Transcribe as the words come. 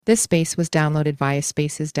This space was downloaded via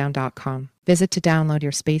spacesdown.com. Visit to download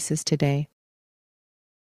your spaces today.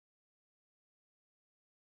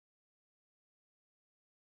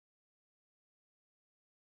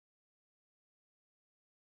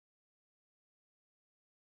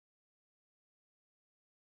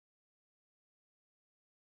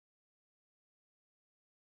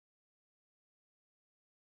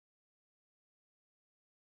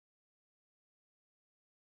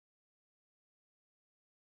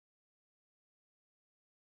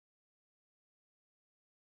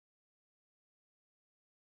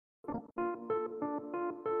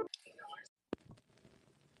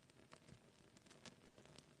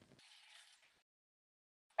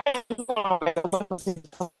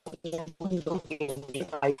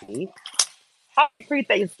 Happy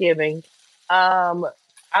pre-Thanksgiving. Um,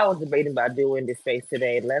 I was debating about doing this space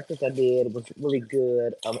today. The last place I did was really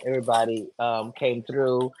good. Everybody came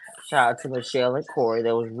through. Shout out to Michelle and Corey.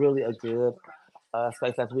 That was really a good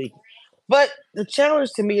space last week. But the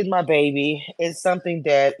challenge to me is my baby. It's something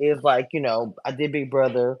that is like, I did Big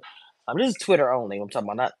Brother. This is Twitter only. I'm talking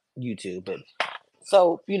about not YouTube, but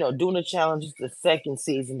so, doing the challenge is the second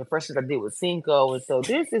season. The first one I did was Cinco, and so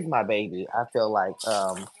this is my baby. I feel like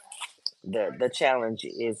the challenge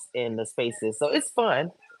is in the spaces, so it's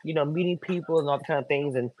fun. Meeting people and all the kind of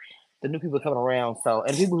things, and the new people coming around. So,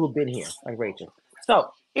 and people who've been here, like Rachel.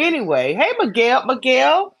 So, anyway, hey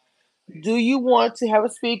Miguel, do you want to have a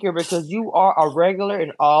speaker because you are a regular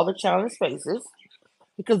in all the challenge spaces?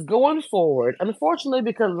 Because going forward, unfortunately,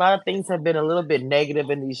 because a lot of things have been a little bit negative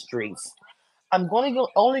in these streets, I'm going to go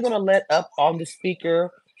only going to let up on the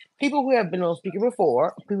speaker people who have been on speaker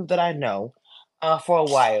before, people that I know for a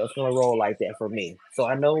while. It's going to roll like that for me. So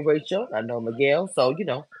I know Rachel, I know Miguel. So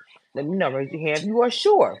let me know. Raise your hand. You are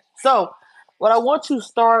sure. So what I want to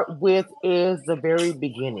start with is the very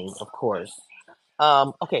beginning, of course.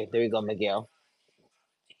 Okay, there you go, Miguel.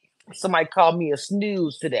 Somebody called me a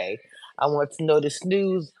snooze today. I want to know the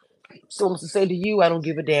snooze. So wants to say to you, I don't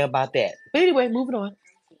give a damn about that. But anyway, moving on.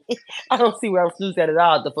 I don't see where I'm snooze at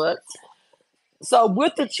all. The fuck. So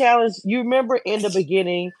with the challenge, you remember in the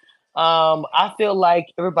beginning, I feel like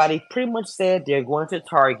everybody pretty much said they're going to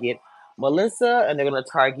target Melissa and they're going to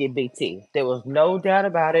target Big T. There was no doubt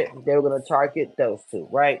about it. They were going to target those two,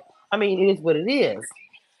 right? I mean, it is what it is.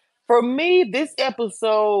 For me, this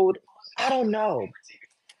episode, I don't know.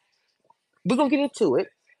 We're gonna get into it.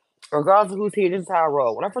 Regardless of who's here, this is how I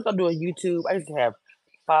roll. When I first started doing YouTube, I used to have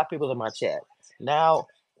 5 people in my chat. Now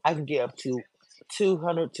I can get up to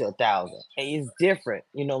 200 to 1,000. And it's different.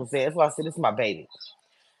 You know what I'm saying? That's why I said this is my baby.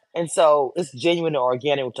 And so it's genuine and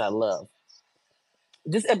organic, which I love.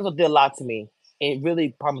 This episode did a lot to me. It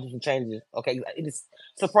really promised some changes. Okay. It just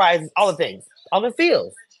surprises all the things, all the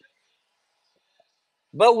feels.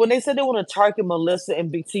 But when they said they want to target Melissa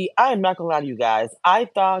and Big T, I am not gonna lie to you guys. I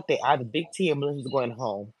thought that either Big T and Melissa was going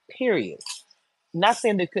home. Period. Not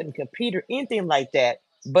saying they couldn't compete or anything like that,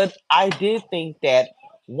 but I did think that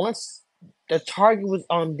once the target was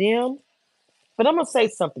on them, but I'm gonna say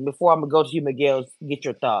something before I'm gonna go to you, Miguel, get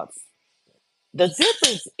your thoughts. The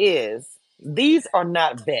difference is these are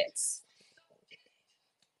not vets.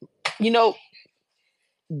 You know,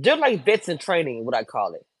 they're like vets in training, what I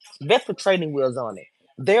call it. Vets with training wheels on it.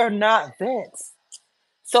 They're not vets.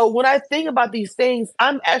 So when I think about these things,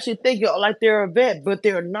 I'm actually thinking like they're a vet, but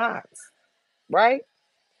they're not, right?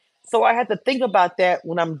 So I had to think about that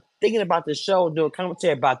when I'm thinking about the show and doing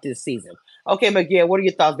commentary about this season. Okay, Miguel, what are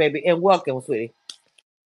your thoughts, baby? And welcome, sweetie.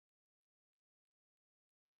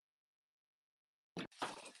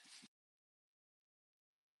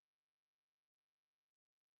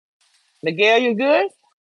 Miguel, you good?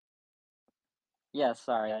 Yeah,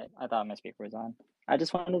 sorry, I thought my speaker was on. I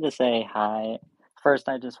just wanted to say hi. First,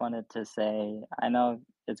 I just wanted to say I know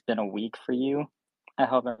it's been a week for you. I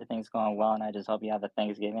hope everything's going well, and I just hope you have a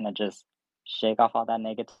Thanksgiving and just shake off all that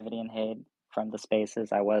negativity and hate from the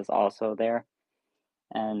spaces. I was also there,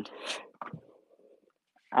 and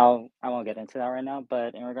I won't get into that right now.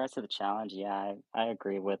 But in regards to the challenge, yeah, I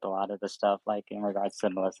agree with a lot of the stuff, like in regards to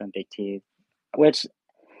Melissa and Big T, which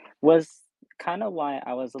was kind of why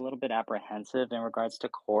I was a little bit apprehensive in regards to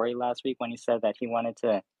Corey last week when he said that he wanted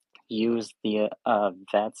to use the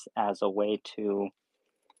vets as a way to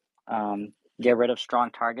get rid of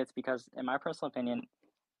strong targets. Because, in my personal opinion,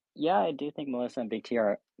 yeah, I do think Melissa and Big T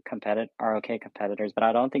are okay competitors, but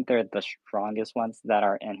I don't think they're the strongest ones that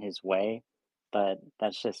are in his way. But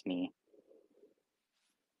that's just me.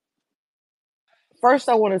 First,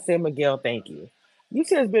 I want to say, Miguel, thank you. You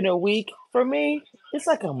said it's been a week. For me, it's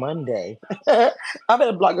like a Monday. I've been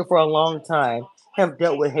a blogger for a long time, have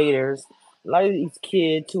dealt with haters. A lot of these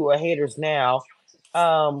kids who are haters now,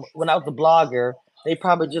 when I was a blogger, they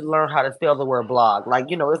probably just learned how to spell the word blog. Like,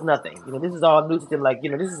 it's nothing. This is all new to them. Like,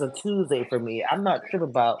 this is a Tuesday for me. I'm not tripping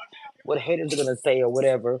about what haters are gonna say or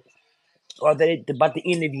whatever, or they about the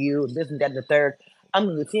interview, this and that and the third. I'm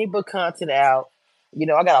gonna continue to put content out.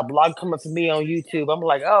 I got a blog coming for me on YouTube. I'm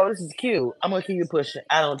like, oh, this is cute. I'm gonna keep you pushing.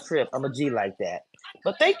 I don't trip. I'm a G like that.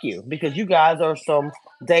 But thank you, because you guys are some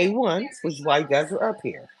day ones, which is why you guys are up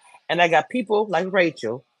here. And I got people like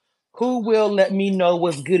Rachel who will let me know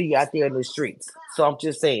what's goody out there in the streets. So I'm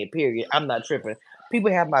just saying, period. I'm not tripping.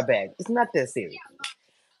 People have my back. It's not that serious.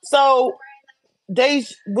 So Dave,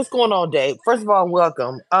 what's going on, Dave? First of all,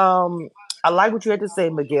 welcome. I like what you had to say,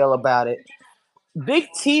 Miguel, about it. Big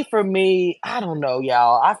T for me, I don't know,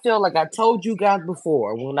 y'all. I feel like I told you guys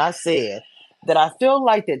before when I said that I feel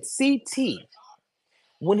like that CT,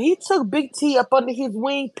 when he took Big T up under his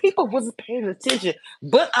wing, people wasn't paying attention,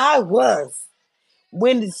 but I was.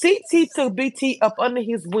 When CT took Big T up under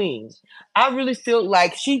his wing, I really feel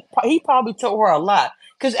like he probably told her a lot.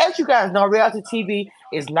 Because as you guys know, reality TV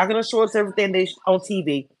is not going to show us everything on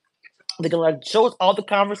TV. They're gonna show us all the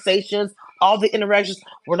conversations, all the interactions.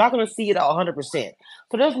 We're not gonna see it all 100%.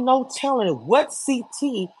 So there's no telling what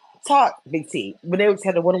CT taught Big T when they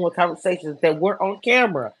had the one-on-one conversations that weren't on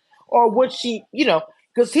camera, or what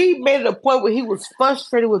because he made it a point where he was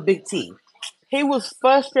frustrated with Big T. He was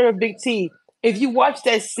frustrated with Big T. If you watch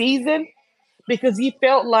that season, because he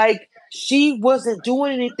felt like she wasn't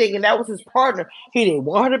doing anything and that was his partner. He didn't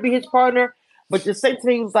want her to be his partner, but the same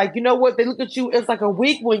thing, he was like, you know what? They look at you as like a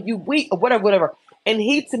weak when you weak or whatever, whatever. And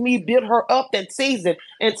he, to me, built her up that season.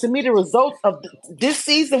 And to me, the results of this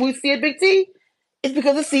season we see at Big T is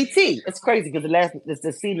because of CT. It's crazy because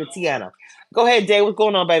the season of Tiana. Go ahead, Dave. What's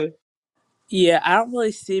going on, baby? Yeah, I don't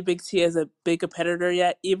really see Big T as a big competitor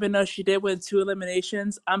yet. Even though she did win 2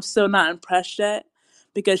 eliminations, I'm still not impressed yet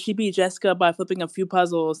because she beat Jessica by flipping a few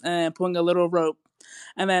puzzles and pulling a little rope.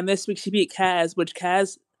 And then this week she beat Kaz, which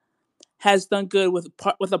Kaz has done good with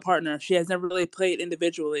a partner. She has never really played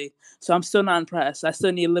individually, so I'm still not impressed. I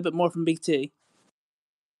still need a little bit more from Big T.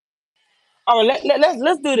 All right,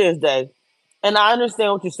 let's do this, Dave. And I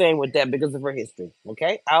understand what you're saying with that because of her history.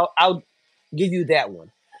 Okay, I'll give you that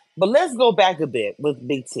one. But let's go back a bit with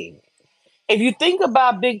Big T. If you think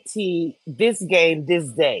about Big T this game, this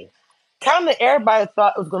day, kind of everybody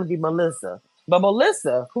thought it was going to be Melissa. But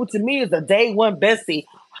Melissa, who to me is a day one bestie,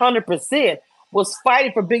 100%, was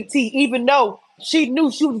fighting for Big T, even though she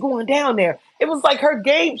knew she was going down there. It was like her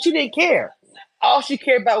game, she didn't care. All she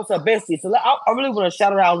cared about was her bestie. So I really want to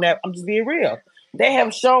shout her out on that. I'm just being real. They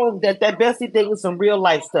have shown that bestie thing is some real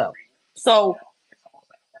life stuff. So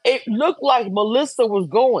it looked like Melissa was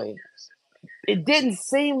going. It didn't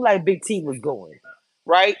seem like Big T was going,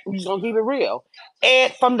 right? We're just gonna keep it real.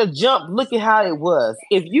 And from the jump, look at how it was.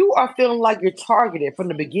 If you are feeling like you're targeted from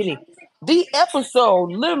the beginning, the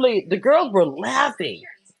episode, literally, the girls were laughing,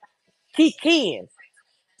 kicking,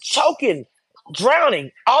 choking,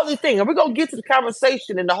 drowning, all these things. And we're gonna get to the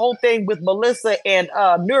conversation and the whole thing with Melissa and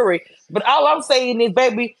Nuri. But all I'm saying is,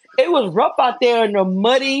 baby, it was rough out there in the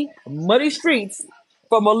muddy streets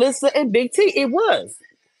for Melissa and Big T. It was.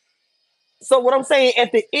 So what I'm saying,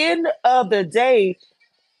 at the end of the day,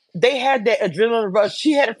 they had that adrenaline rush.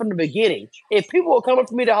 She had it from the beginning. If people were coming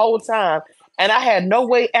for me the whole time and I had no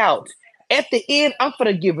way out, at the end, I'm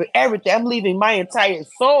gonna give it everything. I'm leaving my entire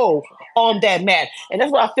soul on that mat. And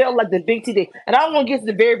that's what I felt like the Big T did. And I don't want to get to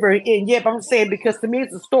the very, very end yet, but I'm saying because to me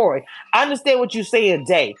it's a story. I understand what you're saying,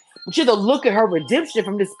 Day. But you have to look at her redemption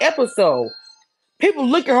from this episode. People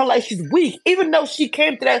look at her like she's weak, even though she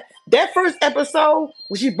came to that first episode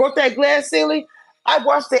when she broke that glass ceiling. I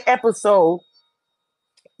watched the episode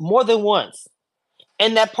more than once.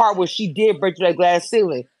 In that part where she did break through that glass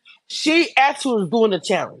ceiling, she actually was doing the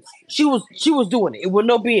challenge. She was doing it. It was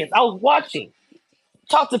no BS. I was watching,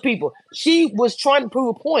 talk to people. She was trying to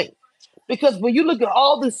prove a point because when you look at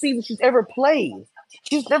all the seasons she's ever played,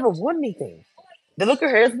 she's never won anything. They look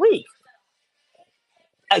at her as weak.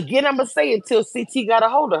 Again, I'm gonna say until CT got a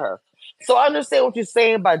hold of her. So I understand what you're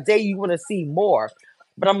saying by day you want to see more,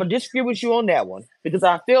 but I'm gonna disagree with you on that one because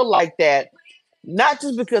I feel like that not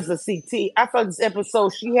just because of CT. I felt this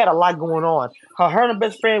episode she had a lot going on. Her and her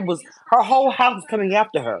best friend was her whole house was coming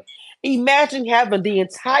after her. Imagine having the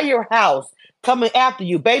entire house coming after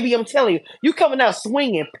you, baby. I'm telling you, you coming out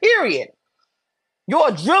swinging. Period. Your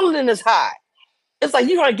adrenaline is high. It's like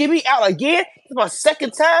you gonna get me out again. It's my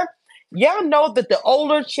second time. Y'all know that the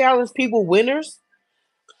older challenge people winners,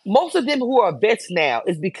 most of them who are vets now,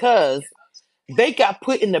 is because they got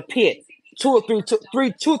put in the pit two or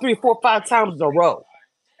three, 4, 5 times in a row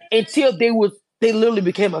until they literally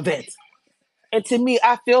became a vet. And to me,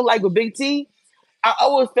 I feel like with Big T, I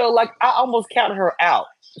always felt like I almost counted her out,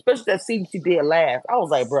 especially that scene she did last. I was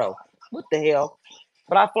like, bro, what the hell?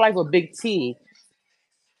 But I feel like with Big T,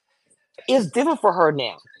 it's different for her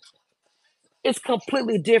now. It's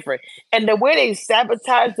completely different. And the way they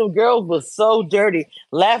sabotaged them girls was so dirty,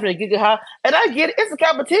 laughing and giggling. And I get it, it's a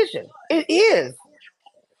competition. It is.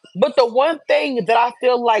 But the one thing that I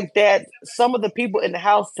feel like that some of the people in the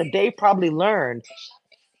house today probably learned,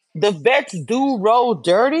 the vets do roll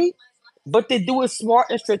dirty, but they do it smart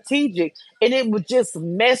and strategic, and it was just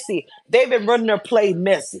messy. They've been running their play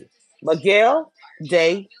messy. Miguel,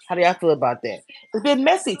 Jay, how do y'all feel about that? It's been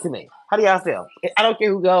messy to me. How do y'all feel? I don't care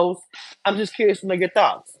who goes. I'm just curious to know your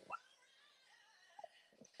thoughts.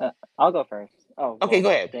 I'll go first. Oh, Okay, well, go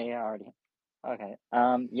ahead. they already. Okay.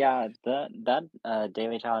 Yeah, that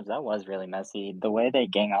daily challenge, that was really messy. The way they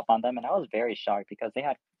gang up on them, and I was very shocked because they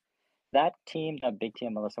had that team that Big T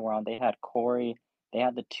and Melissa were on. They had Corey. They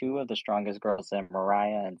had the two of the strongest girls in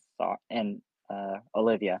Mariah and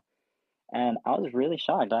Olivia. And I was really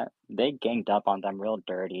shocked that they ganged up on them real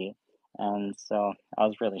dirty. And so I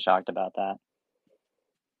was really shocked about that.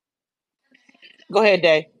 Go ahead,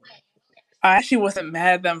 Day. I actually wasn't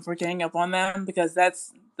mad at them for ganging up on them because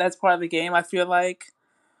that's part of the game. I feel like,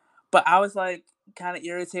 but I was like kind of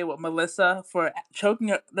irritated with Melissa for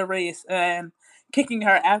choking the race and kicking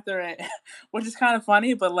her after it, which is kind of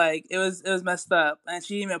funny, but like it was messed up, and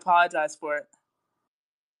she even apologized for it.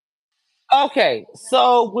 Okay,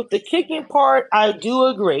 so with the kicking part, I do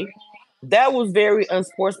agree. That was very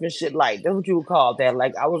unsportsmanship like. That's what you would call that.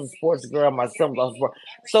 Like I was a sports girl myself.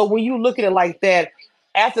 So when you look at it like that,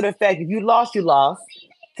 after the fact, if you lost, you lost.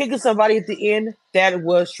 Kicking somebody at the end, that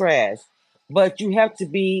was trash. But you have to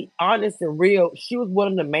be honest and real. She was one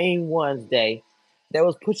of the main ones, Day, that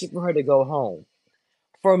was pushing for her to go home.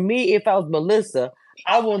 For me, if I was Melissa,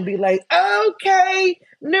 I wouldn't be like, okay,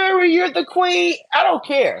 Nuri, you're the queen. I don't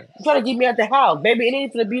care. You're trying to get me out the house. Baby, it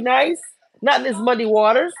ain't gonna be nice. Not in this muddy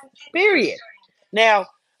waters. Period. Now,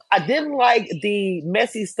 I didn't like the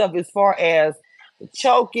messy stuff as far as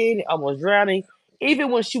choking, almost drowning.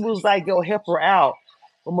 Even when she was like, go help her out,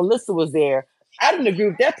 when Melissa was there, I didn't agree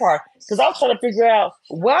with that part because I was trying to figure out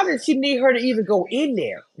why did she need her to even go in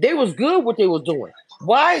there? They was good what they was doing.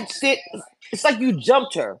 Why sit? It's like you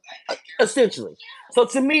jumped her, essentially. So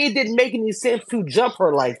to me, it didn't make any sense to jump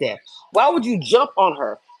her like that. Why would you jump on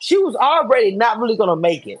her? She was already not really gonna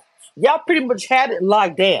make it. Y'all pretty much had it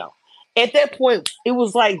locked down. At that point, it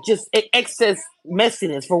was like just excess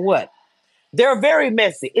messiness for what? They're very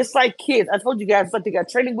messy. It's like kids. I told you guys, it's like they got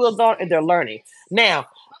training wheels on and they're learning. Now,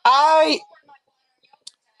 I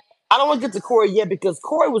I don't want to get to Corey yet because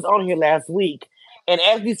Corey was on here last week, and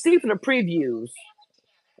as we see from the previews,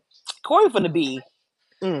 Corey finna be.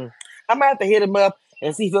 I might have to hit him up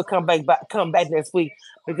and see if he'll come back next week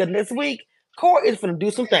because next week Corey is finna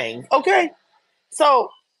do some things. Okay, so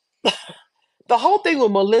the whole thing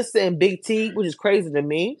with Melissa and Big T, which is crazy to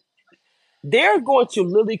me, they're going to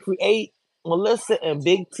literally create Melissa and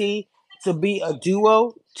Big T to be a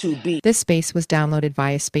duo to be. This space was downloaded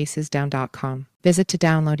via spacesdown.com. Visit to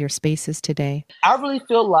download your spaces today. I really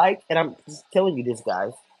feel like, and I'm just telling you this,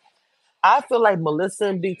 guys. I feel like Melissa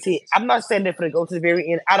and Big T. I'm not saying they're going to go to the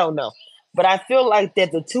very end. I don't know, but I feel like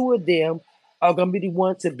that the two of them are going to be the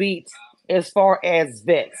ones to beat as far as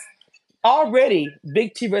vets. Already,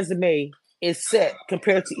 Big T resume is set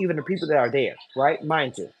compared to even the people that are there, right?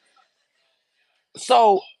 Mind you.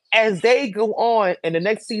 So as they go on and the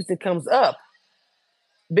next season comes up,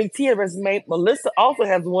 Big T resume, Melissa also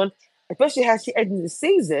has one, especially how she ended the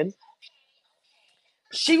season.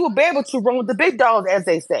 She will be able to run with the big dogs, as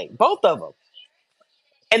they say, both of them.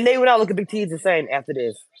 And they would not look at Big T the same after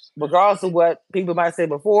this. Regardless of what people might say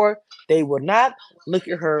before, they will not look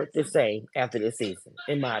at her the same after this season,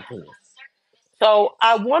 in my opinion. So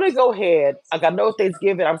I want to go ahead. Like I know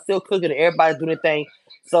Thanksgiving, I'm still cooking and everybody's doing their thing.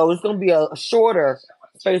 So it's going to be a shorter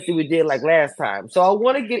space than we did like last time. So I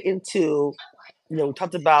want to get into, we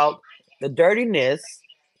talked about the dirtiness.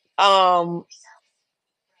 Um,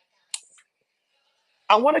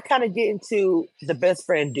 I want to kind of get into the best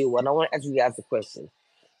friend duo, and I want to ask you guys a question.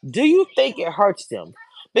 Do you think it hurts them?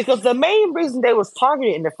 Because the main reason they was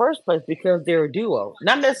targeted in the first place because they're a duo,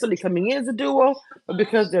 not necessarily coming in as a duo, but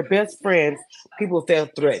because they're best friends, people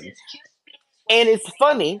felt threatened. And it's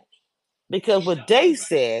funny because what Day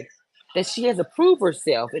said that she has to prove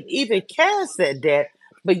herself, and even Cass said that,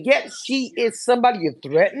 but yet she is somebody you're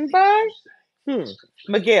threatened by.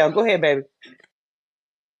 Miguel, go ahead, baby.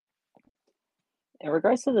 In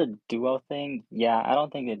regards to the duo thing, yeah, I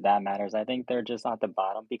don't think that matters. I think they're just at the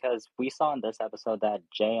bottom because we saw in this episode that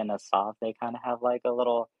Jay and Asaf, they kind of have like a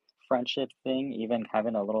little friendship thing, even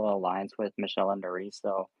having a little alliance with Michelle and Nuri.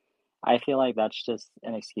 So I feel like that's just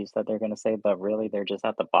an excuse that they're gonna say, but really they're just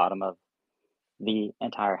at the bottom of the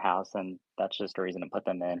entire house, and that's just a reason to put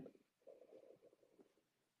them in.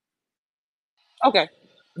 Okay.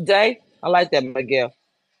 Jay, I like that, Miguel.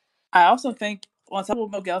 I also think, on top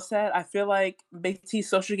of what Miguel said, I feel like Big T's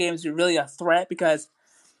social game is really a threat because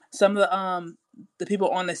some of the people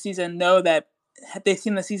on the season know that they've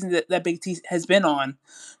seen the season that Big T has been on,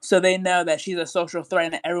 so they know that she's a social threat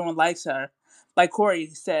and that everyone likes her. Like Corey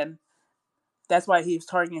said, that's why he was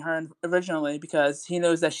targeting her originally, because he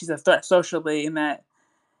knows that she's a threat socially and that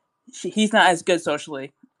he's not as good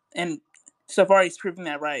socially. And so far, he's proving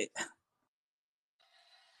that right.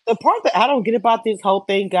 The part that I don't get about this whole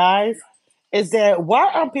thing, guys, is that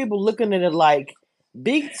why are people looking at it like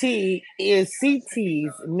Big T is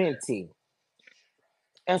CT's mentee?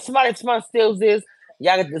 And somebody steals this,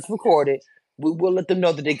 y'all get this recorded. We will let them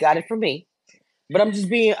know that they got it from me. But I'm just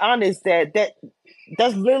being honest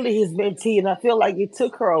that's literally his mentee, and I feel like it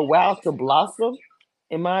took her a while to blossom,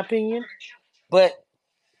 in my opinion. But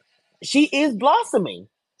she is blossoming,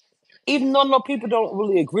 even though no people don't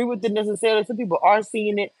really agree with it necessarily. Some people are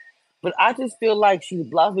seeing it, but I just feel like she's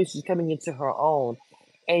blossoming. She's coming into her own,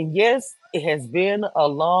 and yes, it has been a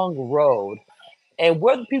long road. And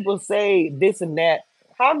whether people say this and that,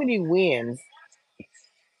 how many wins?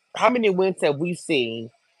 How many wins have we seen?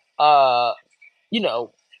 Uh, you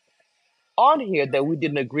know, on here that we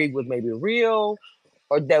didn't agree with, maybe real,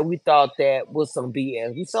 or that we thought that was some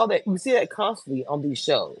BS. We see that constantly on these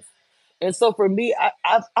shows. And so for me,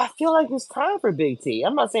 I feel like it's time for Big T.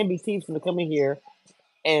 I'm not saying Big T's gonna come in here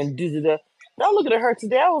and do the. Now looking at her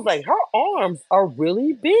today, I was like, her arms are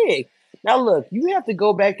really big. Now look, you have to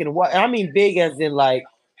go back and watch. I mean, big as in like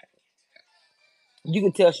you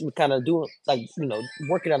can tell she was kind of doing like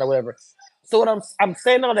working out or whatever. So what I'm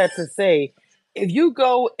saying all that to say, if you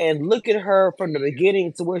go and look at her from the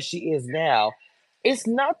beginning to where she is now, it's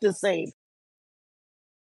not the same.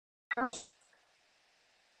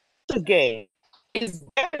 The game is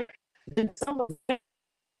better than some of them.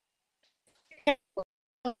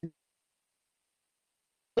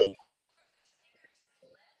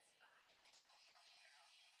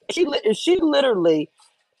 She literally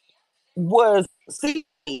was C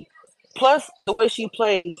plus the way she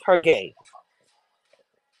plays her game.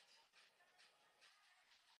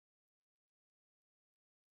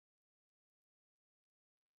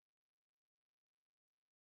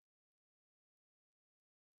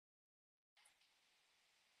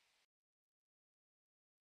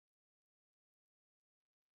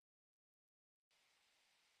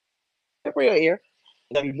 Real here,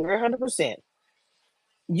 gotta be very 100%.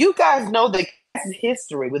 You guys know the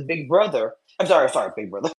history with Big Brother. I'm sorry, Big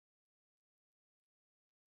Brother.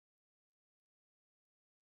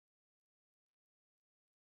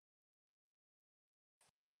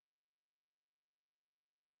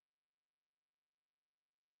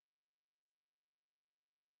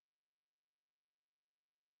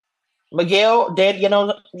 Miguel, Dad, you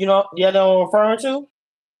know what I'm referring to?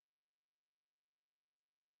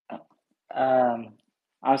 Um,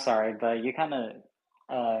 I'm sorry, but you kind of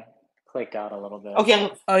uh clicked out a little bit.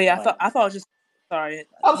 Okay, Oh yeah, Like, I thought it was just sorry.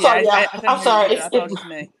 I'm Yeah, sorry, yeah. I couldn't I'm hear you sorry. either. I thought it was just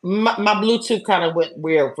me. My Bluetooth kind of went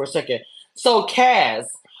weird for a second. So, Kaz,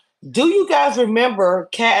 do you guys remember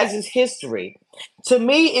Kaz's history? To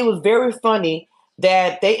me, it was very funny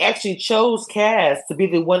that they actually chose Kaz to be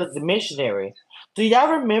the one as the missionary. Do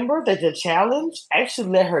y'all remember that the challenge actually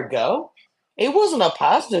let her go? It wasn't a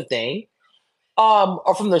positive thing.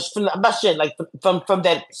 Or from I'm not sure, like from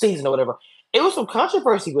that season or whatever. It was some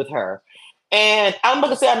controversy with her, and I'm not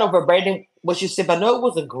gonna say I know verbatim what she said, but I know it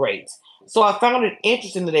wasn't great. So I found it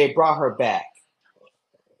interesting that they brought her back.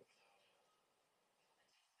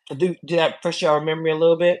 Do that fresh y'all remember me a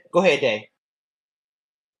little bit? Go ahead, Dave.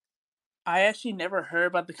 I actually never heard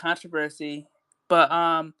about the controversy, but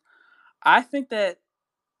I think that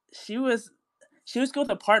she was she was good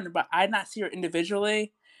with a partner, but I did not see her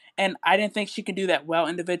individually, and I didn't think she could do that well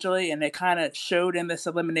individually, and it kind of showed in this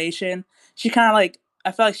elimination. She kind of like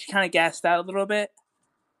I felt like she kind of gassed out a little bit.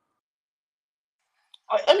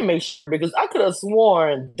 Let me make sure because I could have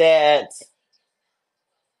sworn that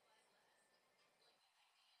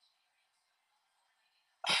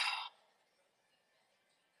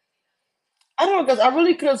I don't know because I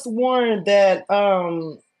really could have sworn that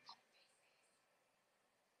cause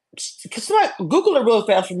Google it real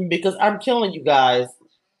fast for me because I'm telling you guys.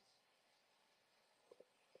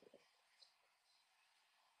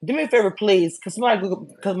 Do me a favor, please, because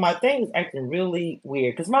my thing is acting really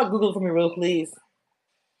weird. Because my Google it for me real, please.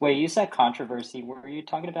 wait, you said controversy. Were you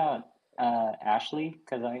talking about Ashley?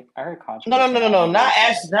 Because I heard No, no, controversy no, and no, I don't no, think it not was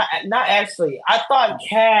her. Ashley, not Ashley. I thought Oh,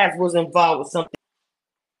 Kaz was involved with something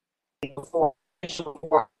before.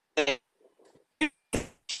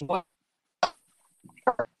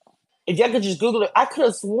 If y'all could just Google it, I could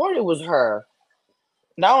have sworn it was her.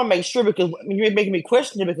 Now I want to make sure because you're making me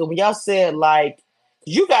question it because when y'all said like,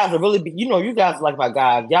 you guys are really, you guys are like my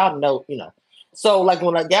guys. Y'all know. So like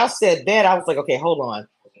when y'all said that, I was like, okay, hold on.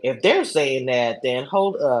 If they're saying that, then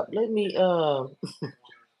hold up. Let me,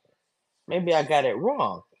 maybe I got it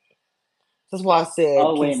wrong. That's why I said,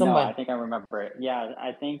 oh can wait, no, somebody? I think I remember it. Yeah,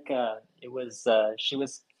 I think it was she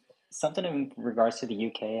was something in regards to the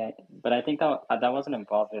UK, but I think that wasn't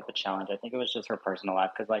involved with the challenge. I think it was just her personal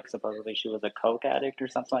life because like supposedly she was a coke addict or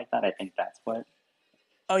something like that. I think that's what.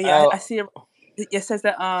 Oh yeah, I Oh, see. It says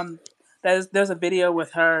that there's a video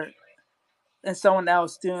with her and someone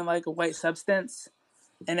else doing like a white substance,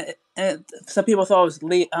 some people thought it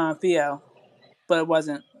was Theo, but it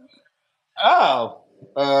wasn't. oh,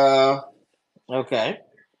 uh, okay.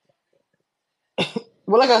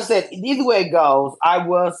 Well, like I said, either way it goes, I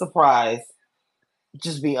was surprised.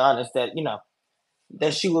 Just be honest that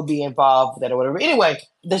that she would be involved with that or whatever. Anyway,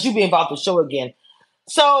 that she'd be involved with the show again.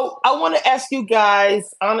 So I want to ask you guys,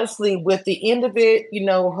 honestly, with the end of it,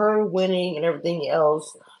 her winning and everything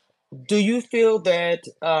else, do you feel that?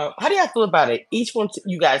 How do y'all feel about it? Each one,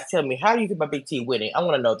 you guys, tell me. How do you feel about Big T winning? I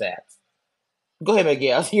want to know that. Go ahead,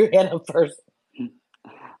 Miguel. Your hand up first.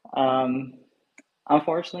 Um,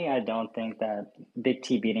 Unfortunately, I don't think that Big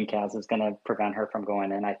T beating Kaz is going to prevent her from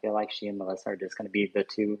going in. I feel like she and Melissa are just going to be the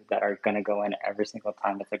two that are going to go in every single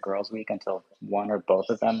time it's a girls' week until one or both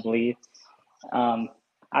of them leave. Um,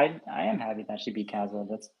 I am happy that she beat Kaz.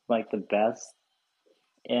 That's like the best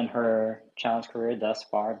in her challenge career thus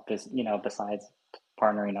far. Besides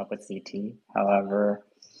partnering up with CT. However,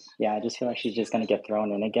 yeah, I just feel like she's just going to get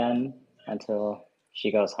thrown in again until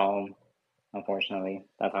she goes home. Unfortunately,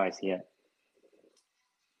 that's how I see it.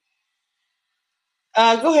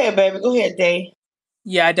 Go ahead, baby. Go ahead, Dave.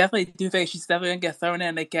 Yeah, I definitely do think she's definitely gonna get thrown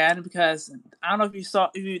in again because I don't know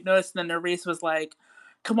if you noticed that Nerese was like,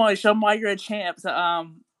 "Come on, show me why you're a champ." So,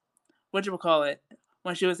 what you call it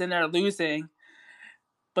when she was in there losing,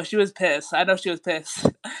 but she was pissed. I know she was pissed.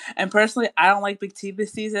 And personally, I don't like Big T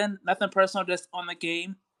this season. Nothing personal, just on the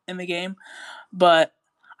game in the game. But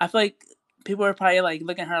I feel like people are probably like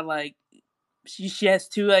looking at her like she has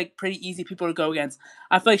two like pretty easy people to go against.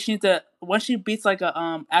 I feel like she needs to once she beats like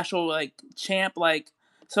a actual like champ like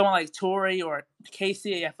someone like Tori or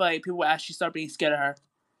Casey. I feel like people will actually start being scared of her.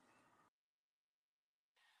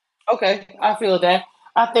 Okay, I feel that.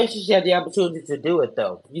 I think she should have the opportunity to do it,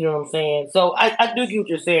 though. You know what I'm saying? So I do get what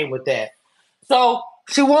you're saying with that. So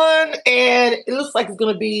she won, and it looks like it's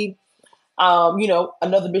going to be,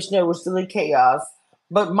 another missionary. We're still in chaos.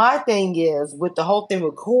 But my thing is, with the whole thing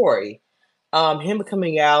with Corey, him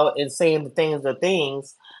coming out and saying the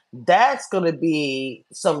things, that's going to be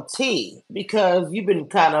some tea because you've been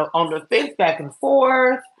kind of on the fence back and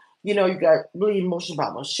forth. You got really emotional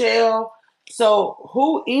about Michelle. So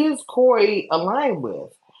who is Corey aligned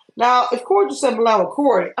with? Now, if Corey just said aligned with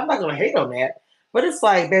Corey, I'm not going to hate on that. But it's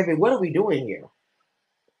like, baby, what are we doing here?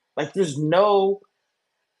 Like, there's no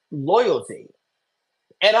loyalty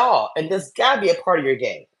at all, and there's got to be a part of your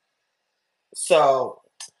game. So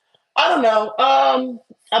I don't know.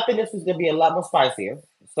 I think this is gonna be a lot more spicier.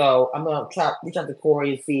 So I'm gonna try reach out to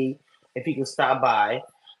Corey and see if he can stop by.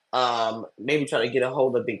 Maybe try to get a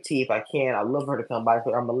hold of Big T if I can. I'd love her to come by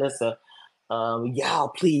or Melissa. Y'all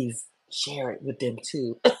please share it with them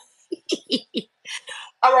too.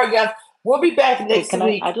 All right, guys. We'll be back Hey, next can I?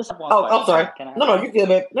 week. I just have one Oh, I'm question. sorry. Can I No, have no, one? you're good,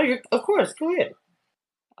 man. No, you're of course. Go ahead.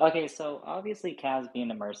 Okay, so obviously Kaz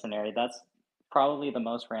being a mercenary, that's probably the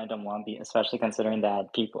most random one, especially considering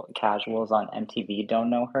that people, casuals on MTV don't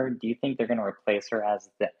know her. Do you think they're going to replace her as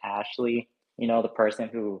the Ashley, the person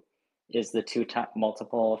who is the two-time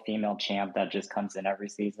multiple female champ that just comes in every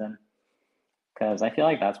season? Because I feel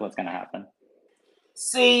like that's what's going to happen.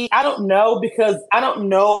 See, I don't know because I don't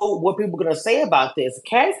know what people are going to say about this.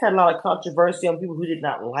 Cass had a lot of controversy on people who did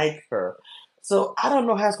not like her. So I don't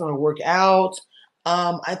know how it's going to work out.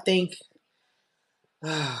 I think,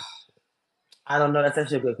 I don't know. That's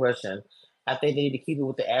actually a good question. I think they need to keep it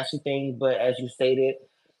with the Ashley thing, but as you stated,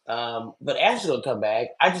 but Ashley will come back.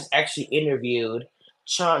 I just actually interviewed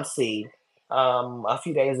Chauncey a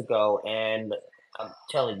few days ago, and I'm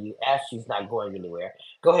telling you, Ashley's not going anywhere.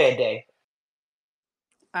 Go ahead, Dave.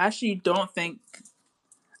 I actually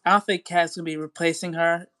I don't think Kat's gonna be replacing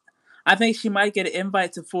her. I think she might get an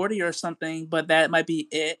invite to 40 or something, but that might be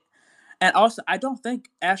it. And also, I don't think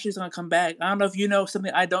Ashley's gonna come back. I don't know if you know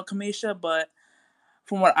something I don't, Kamisha, but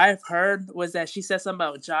from what I've heard, was that she said something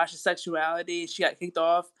about Josh's sexuality. She got kicked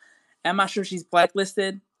off. I'm not sure she's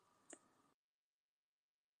blacklisted.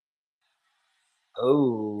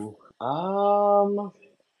 Oh,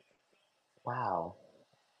 wow.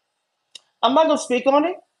 I'm not gonna speak on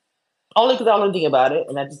it only because I don't know anything about it,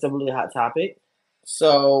 and that's just a really hot topic.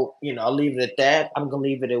 So I'll leave it at that. I'm gonna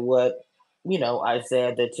leave it at what I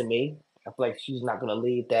said that to me. I feel like she's not gonna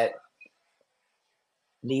leave it.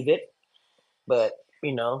 But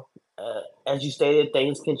as you stated,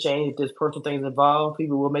 things can change. If there's personal things involved,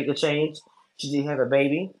 people will make a change. She did have a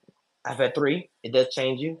baby. I've had 3. It does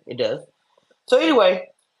change you. It does. So anyway,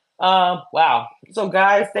 wow. So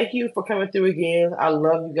guys, thank you for coming through again. I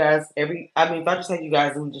love you guys. If I just have you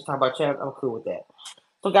guys and we just talk about challenge, I'm cool with that.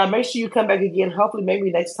 So guys, make sure you come back again. Hopefully,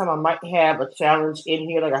 maybe next time I might have a challenge in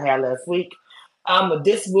here like I had last week.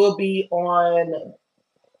 This will be on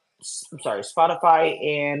Spotify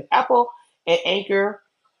and Apple and Anchor.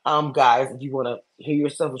 Guys, if you want to hear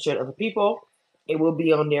yourself and share with other people, it will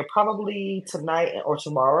be on there probably tonight or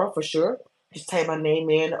tomorrow for sure. Just type my name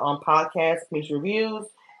in on podcast, Community Reviews,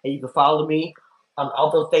 and you can follow me.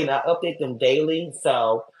 All those things, I update them daily.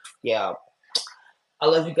 So, yeah. I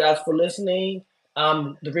love you guys for listening.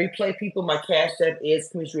 The replay people, my cash app is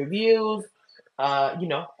Community Reviews,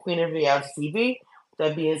 Queen of Reality TV.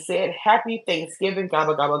 That being said, happy Thanksgiving.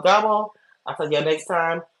 Gobble, gobble, gobble. I'll talk to y'all next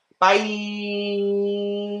time.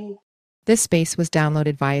 Bye. This space was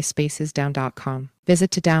downloaded via spacesdown.com.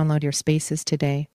 Visit to download your spaces today.